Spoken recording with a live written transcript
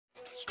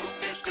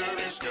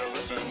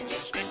skeletons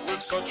speak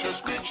with such a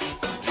screech.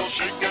 You'll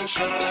shake and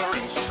shudder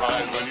in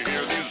surprise when you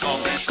hear these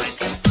zombies shriek.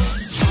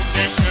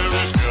 Spooky,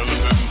 scary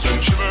skeletons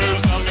and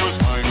shivers down your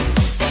spine.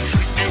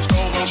 Shrieking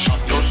skulls will shock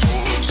your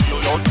soul and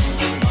seal your doom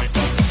tonight.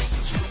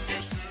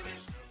 Spooky, scary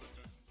skeletons.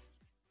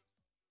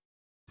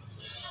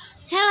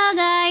 Halo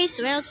guys,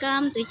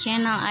 welcome to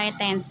channel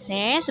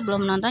Tense.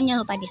 Sebelum nonton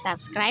jangan lupa di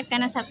subscribe,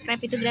 karena subscribe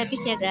itu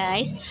gratis ya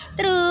guys.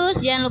 Terus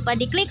jangan lupa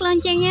diklik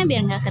loncengnya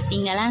biar nggak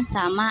ketinggalan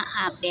sama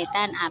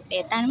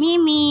updatean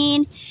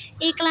Mimin.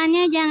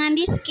 Iklannya jangan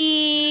di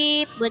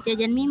skip buat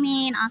jajan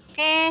Mimin.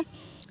 Oke.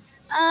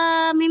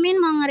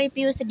 Mimin mau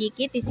nge-review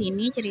sedikit di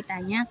sini.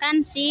 Ceritanya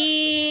kan si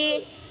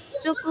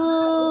suku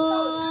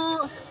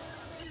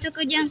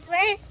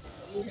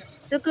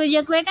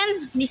Jakwe kan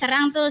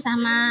diserang tuh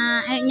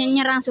sama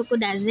nyerang suku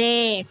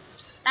Daze.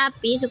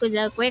 Tapi suku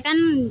Jakwe kan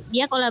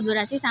dia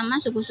kolaborasi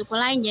sama suku-suku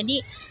lain.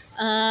 Jadi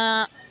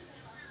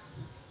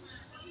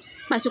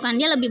pasukan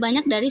dia lebih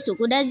banyak dari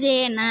suku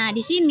Daze. Nah,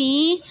 di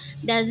sini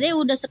Daze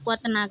udah sekuat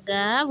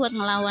tenaga buat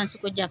ngelawan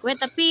suku Jakwe,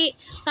 tapi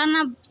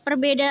karena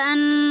perbedaan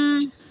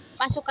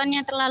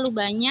pasukannya terlalu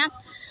banyak,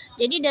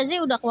 jadi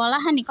Daze udah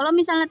kewalahan nih. Kalau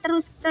misalnya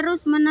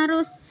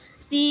terus-menerus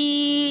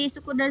si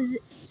suku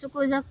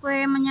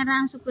Jakwe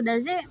menyerang suku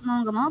Daze,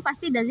 mau gak mau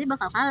pasti Daze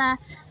bakal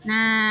kalah.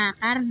 Nah,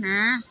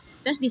 karena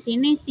terus di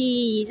sini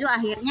si Yizu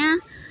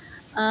akhirnya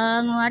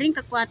ngeluarin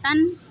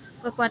kekuatan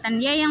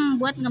dia yang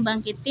buat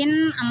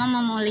ngebangkitin sama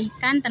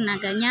memulihkan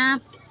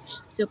tenaganya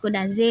suku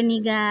Daze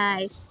nih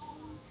guys.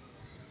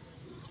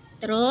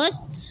 Terus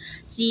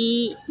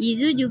si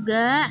Yizu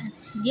juga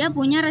dia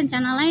punya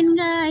rencana lain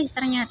guys.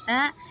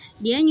 Ternyata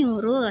dia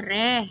nyuruh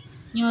Re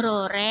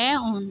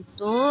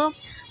untuk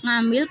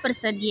ngambil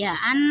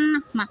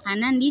persediaan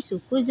makanan di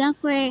suku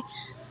Jakwe.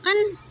 Kan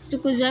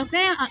suku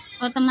Jakwe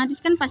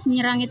otomatis kan pas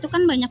nyerang itu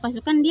kan banyak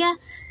pasukan, dia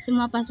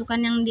semua pasukan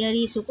yang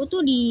dari suku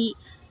tuh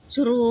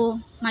disuruh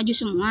maju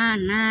semua.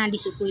 Nah, di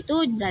suku itu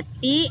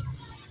berarti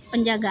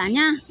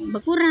penjagaannya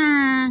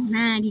berkurang.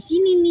 Nah, di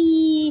sini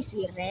nih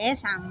si Re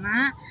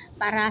sama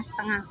para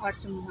setengah orc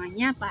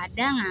semuanya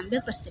pada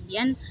ngambil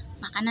persediaan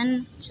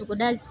makanan suku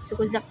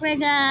Jakwe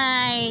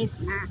guys.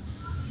 Nah,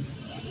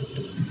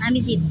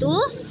 habis itu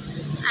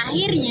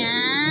akhirnya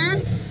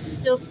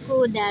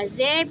suku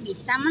Daze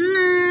bisa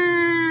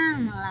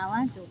menang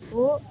melawan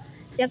suku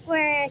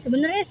Jakwe.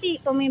 Sebenarnya sih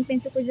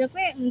pemimpin suku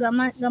Jakwe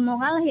nggak mau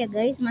kalah ya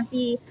guys,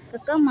 masih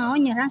kekeh mau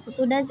nyerang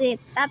suku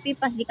Daze. Tapi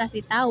pas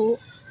dikasih tahu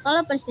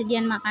kalau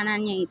persediaan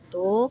makanannya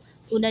itu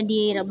udah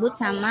direbut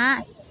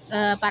sama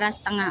para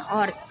setengah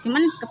orc.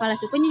 Cuman kepala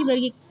sukunya juga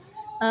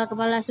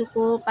kepala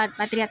suku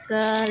patriark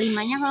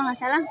kelimanya kalau nggak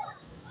salah,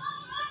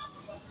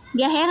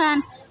 dia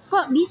heran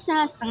kok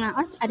bisa setengah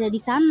orc ada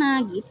di sana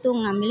gitu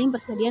ngambilin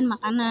persediaan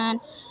makanan.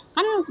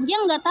 Kan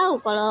dia nggak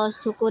tahu kalau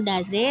suku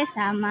Daze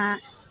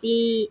sama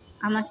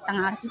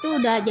setengah orc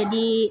itu udah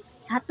jadi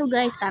satu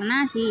guys,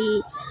 karena si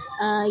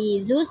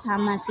Yizu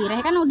sama si Re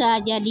kan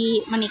udah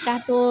jadi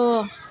menikah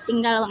tuh,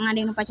 tinggal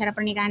ngadain upacara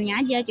pernikahannya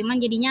aja. Cuman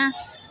jadinya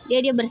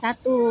dia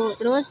bersatu.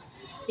 Terus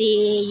si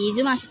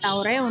Yizu masih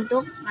tahu Re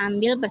untuk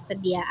ngambil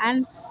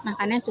persediaan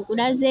makanan suku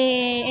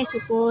Daze,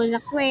 suku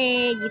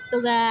Jakwe gitu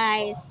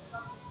guys.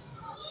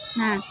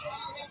 Nah,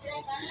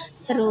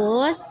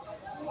 terus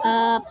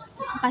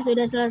pas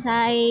udah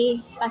selesai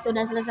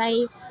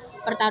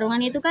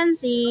pertarungan itu kan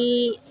si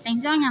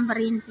Tengshong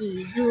nyamperin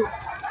si Yizu,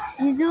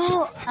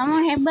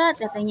 kamu hebat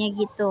katanya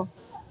gitu.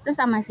 Terus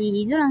sama si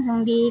Yizu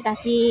langsung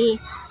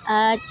dikasih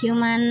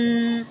ciuman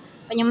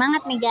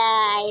penyemangat nih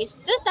guys.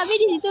 Terus tapi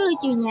di situ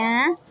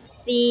lucunya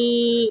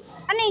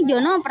kan nih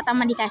Jono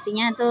pertama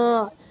dikasihnya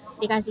tuh,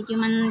 dikasih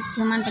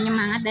ciuman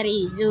penyemangat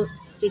dari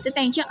Yizu. Situ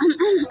Tengshong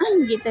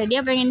gitu,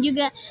 dia pengen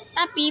juga.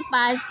 Tapi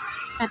pas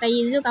kata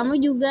Yizu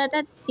kamu juga,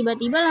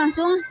 tiba-tiba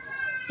langsung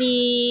si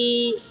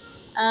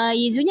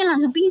Yizunya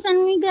langsung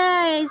pingsan nih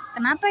guys.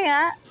 Kenapa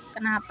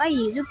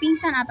Yizu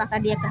pingsan? Apakah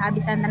dia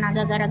kehabisan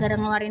tenaga gara-gara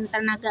ngeluarin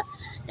tenaga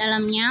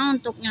dalamnya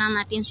untuk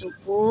nyelamatin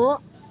suku,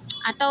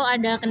 atau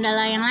ada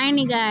kendala yang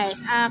lain nih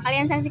guys?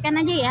 Kalian saksikan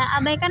aja ya,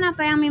 abaikan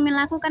apa yang Mimin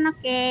lakukan,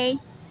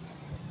 oke?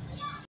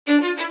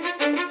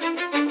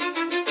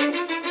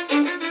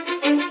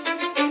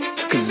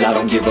 I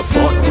don't give a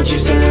fuck what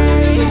you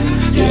say.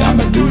 Yeah,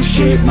 I'ma do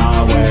shit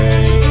my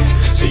way.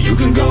 So you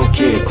can go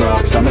kick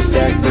rocks, I'ma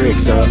stack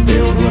bricks up,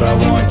 build what I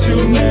want to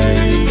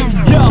make.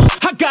 Yo,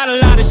 I got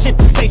a lot of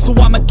shit to say, so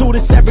I'ma do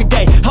this every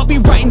day. I'll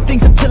be writing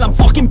things until I'm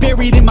fucking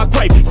buried in my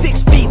grave.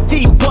 6 feet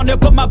deep under,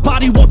 but my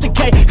body won't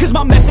decay. Cause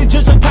my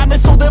messages are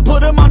timeless, so they'll put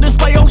them on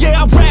display. Oh yeah,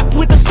 I rap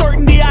with a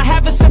certainty, I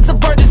have a sense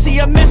of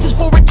urgency. A message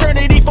for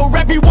eternity, for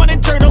everyone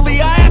internally.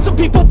 I had some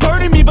people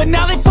burning me, but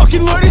now they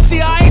fucking learn to see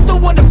I ain't the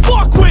one to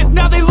fuck with.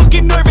 Now they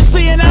looking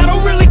nervously, and I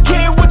don't really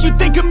care what you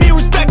think of me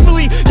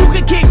respectfully. You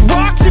can kick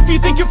rocks if you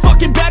think you're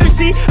fucking better,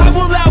 see I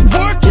will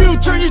outwork you,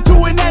 turn you to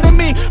an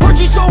enemy. Hurt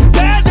you so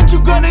bad that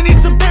you're gonna need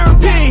some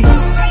therapy.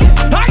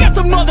 I got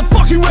the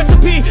motherfucking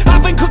recipe, I've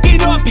been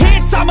cooking up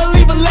hits, I'ma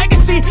leave a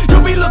legacy.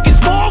 You'll be looking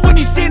small when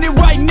you're standing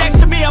right next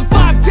to me. I'm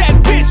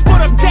 5'10", bitch, but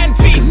I'm 10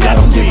 feet. 'Cause I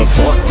don't give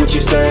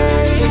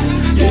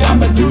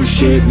do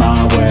shit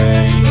my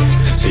way.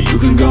 So you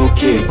can go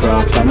kick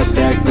rocks, I'ma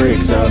stack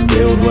bricks up,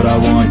 build what I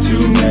want to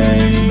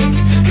make.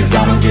 Cause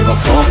I don't give a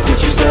fuck what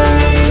you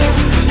say,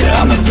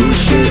 yeah, I'ma do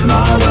shit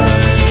my way.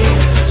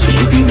 So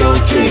you can go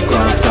kick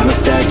rocks, I'ma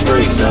stack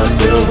bricks up,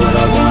 build what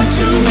I want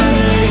to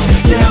make.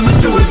 Yeah, I'ma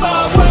do it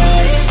my way.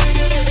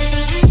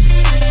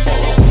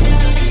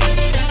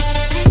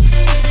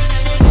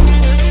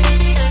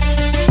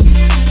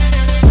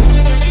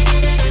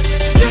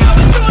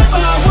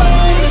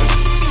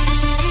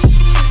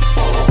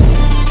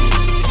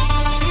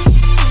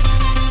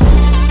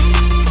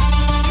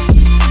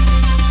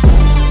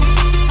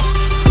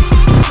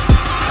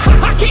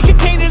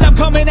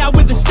 Coming out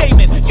with a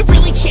statement. You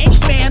really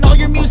changed, man, all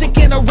your music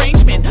and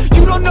arrangement.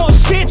 You don't know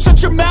shit, shut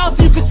your mouth,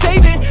 you can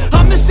save it.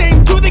 I'm the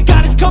same dude that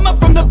got his come up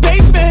from the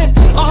basement.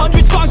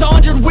 100 songs,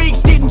 100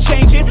 weeks, didn't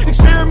change it.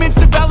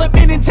 Experiments,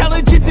 development,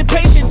 intelligence, and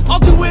patience.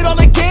 I'll do it all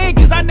again,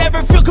 cause I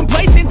never feel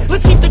complacent.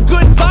 Let's keep the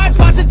good vibes,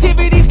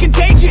 positivity's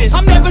contagious.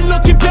 I'm never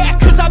looking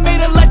back, cause I made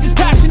a life that's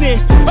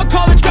passionate. A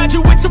college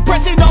graduate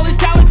suppressing all his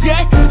talents,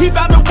 yeah. He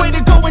found a way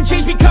to go and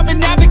change, become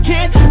an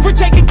advocate. For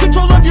taking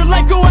control of your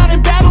life, go out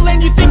and battle. And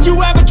you think you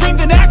have a dream,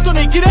 then act on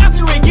it. Get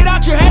after it, get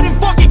out your head and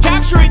fucking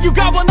capture it. You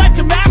got one life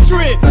to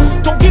master it.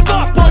 Don't give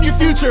up on your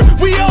future,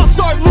 we all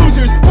start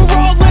losers. We're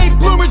all late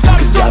bloomers,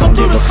 gotta struggle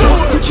through the sewer. I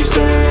don't give a fuck what you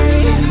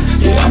say,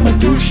 yeah, I'ma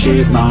do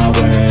shit my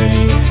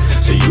way.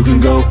 So you can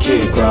go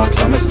kick rocks,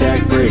 I'ma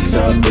stack bricks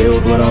up,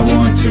 build what I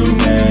want to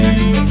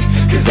make.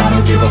 Cause I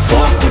don't give a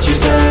fuck what you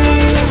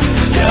say,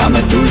 yeah,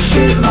 I'ma do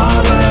shit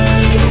my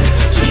way.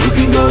 So you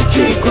can go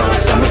kick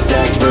rocks, I'ma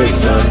stack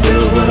bricks up,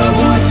 build what I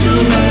want to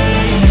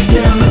make.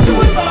 Yeah, I'ma do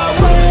it my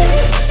way.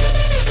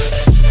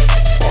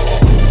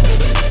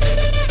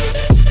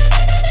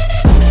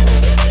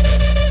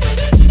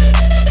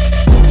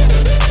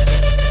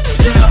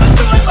 Yeah, I'ma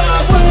do it my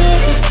way.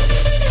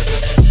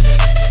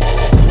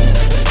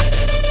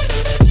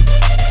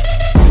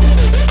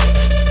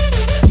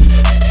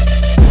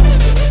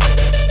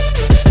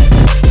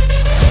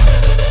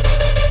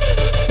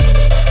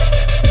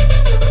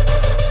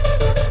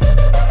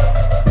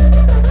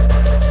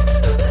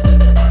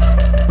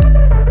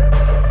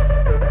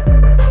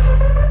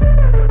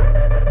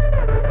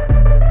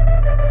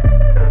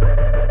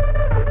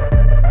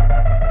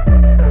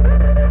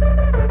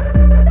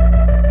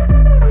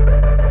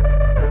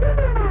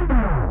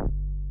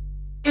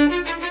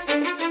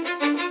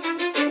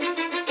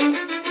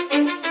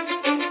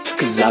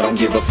 Cause I don't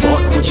give a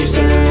fuck what you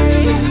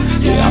say,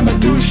 yeah, I'ma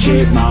do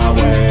shit my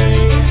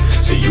way.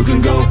 So you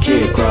can go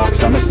kick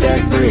rocks, I'ma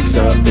stack bricks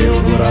up,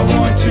 build what I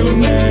want to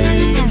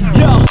make.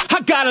 Yo,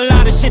 I got a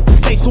lot of shit to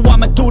say, so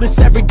I'ma do this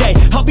every day.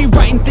 I'll be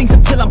writing things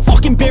until I'm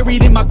fucking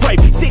buried in my grave.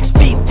 6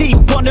 feet deep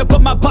under,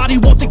 but my body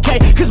won't decay.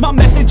 Cause my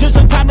messages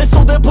are timeless,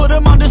 so they'll put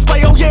them on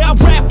display. Oh yeah, I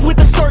rap with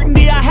a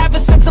certainty, I have a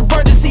sense of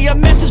urgency. A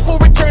message for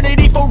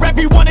eternity, for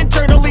everyone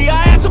internally.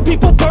 I had some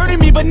people burning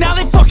me, but now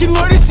they fucking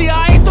learn to see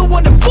I ain't the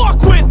one to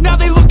fuck with, now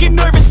they looking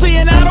nervously.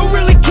 And I don't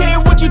really care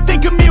what you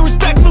think of me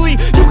respectfully.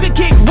 You can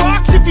kick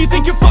rocks if you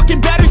think you're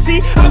fucking better,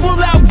 see. I will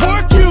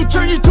outwork you,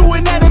 turn you to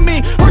an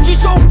enemy. Hurt you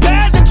so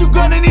bad that you're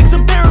gonna need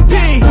some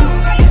therapy.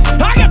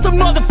 I got the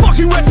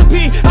motherfucking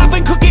recipe, I've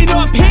been cooking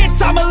up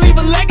hits, I'ma leave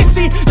a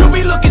legacy. You'll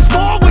be looking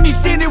small when you're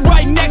standing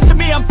right next to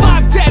me. I'm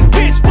 5'10",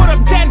 bitch, but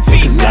I'm 10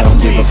 feet. Cause I don't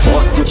give a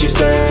fuck what you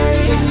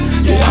say,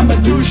 yeah, I'ma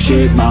do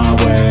shit my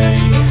way.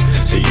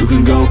 So you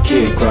can go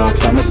kick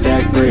rocks, I'ma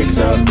stack bricks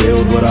up,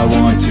 build what I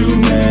want to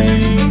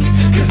make.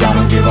 Cause I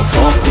don't give a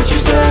fuck what you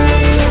say,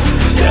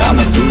 yeah,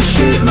 I'ma do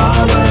shit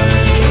my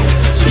way.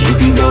 So you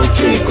can go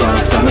kick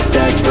rocks, I'ma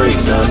stack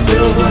bricks up,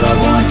 build what I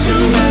want to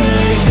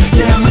make.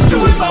 Yeah, I'ma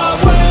do it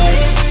my way.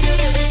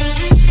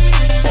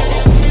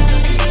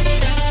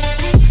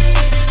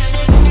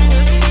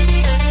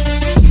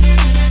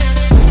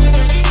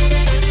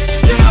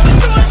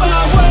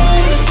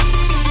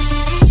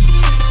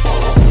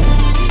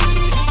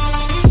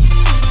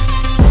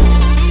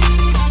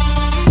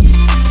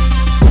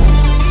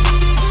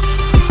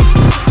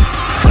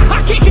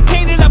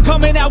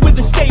 Coming out with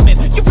a statement.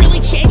 You really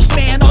changed,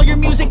 man, all your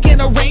music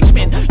and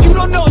arrangement. You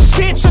don't know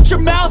shit, shut your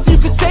mouth, you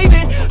can save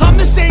it. I'm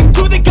the same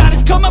dude that got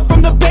his come up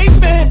from the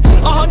basement.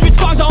 100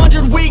 songs,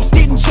 100 weeks,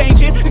 didn't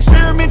change it.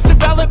 Experiments,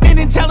 development,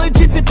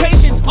 intelligence, and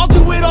patience. I'll do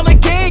it all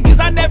again,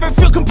 cause I never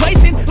feel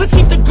complacent. Let's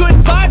keep the good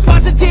vibes,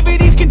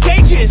 positivity's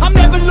contagious. I'm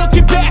never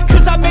looking back,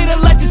 cause I made a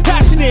life that's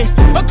passionate.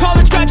 A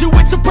college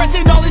graduate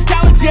suppressing all his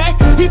talents, yeah.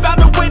 He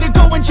found a way to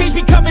go and change,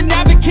 become an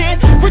advocate.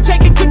 For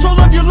taking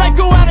control of your life,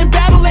 go out and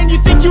battle. And you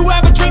think you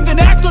have a dream, then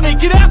act on it.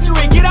 Get after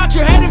it, get out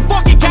your head and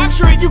fucking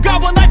capture it. You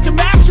got one life to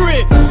master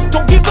it.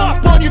 Don't give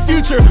up on your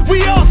future,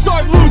 we all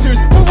start losers.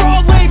 We're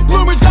all late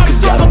bloomers, gotta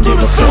struggle through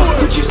the sewer. Cause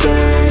I don't give a fuck what you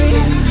say,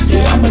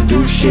 yeah, I'ma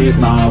do shit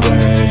my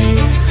way.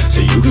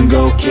 So you can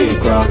go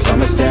kick rocks,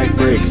 I'ma stack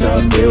bricks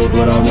up, build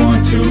what I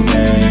want to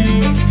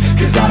make.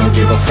 Cause I don't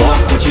give a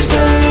fuck what you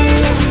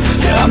say,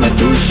 yeah, I'ma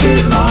do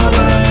shit my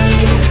way.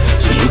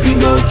 So you can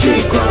go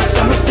kick rocks,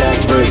 I'ma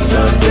stack bricks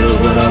up, build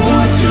what I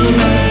want to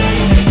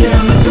make. Yeah,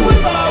 I'ma do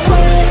it my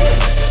way.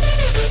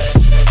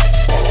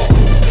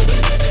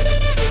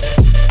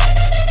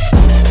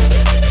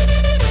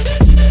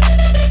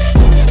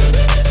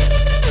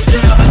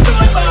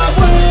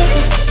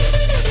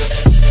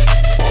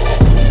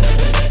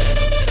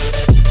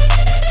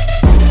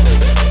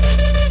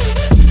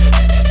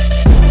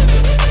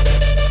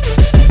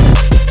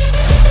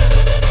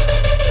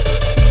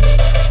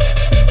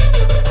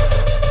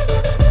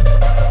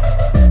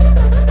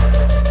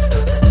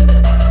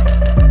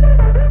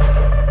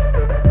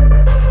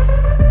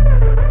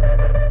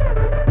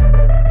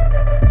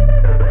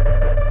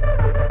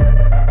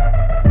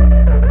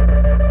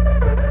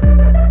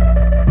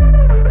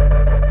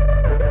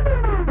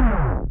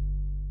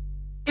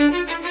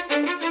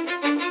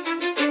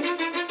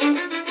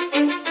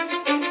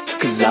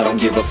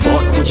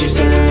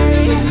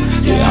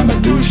 I'ma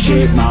do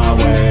shit my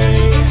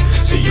way,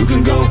 so you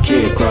can go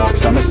kick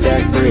rocks. I'ma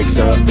stack bricks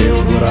up,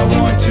 build what I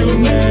want to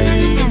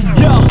make.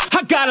 Yo,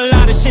 I got a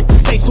lot of shit to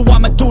say, so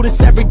I'ma do this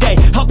every day.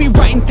 I'll be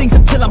writing things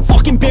until I'm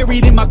fucking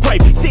buried in my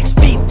grave. 6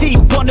 feet deep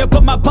under,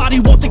 but my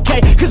body won't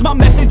decay, cause my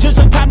messages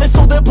are timeless,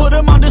 so they'll put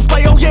them on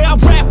display. Oh yeah, I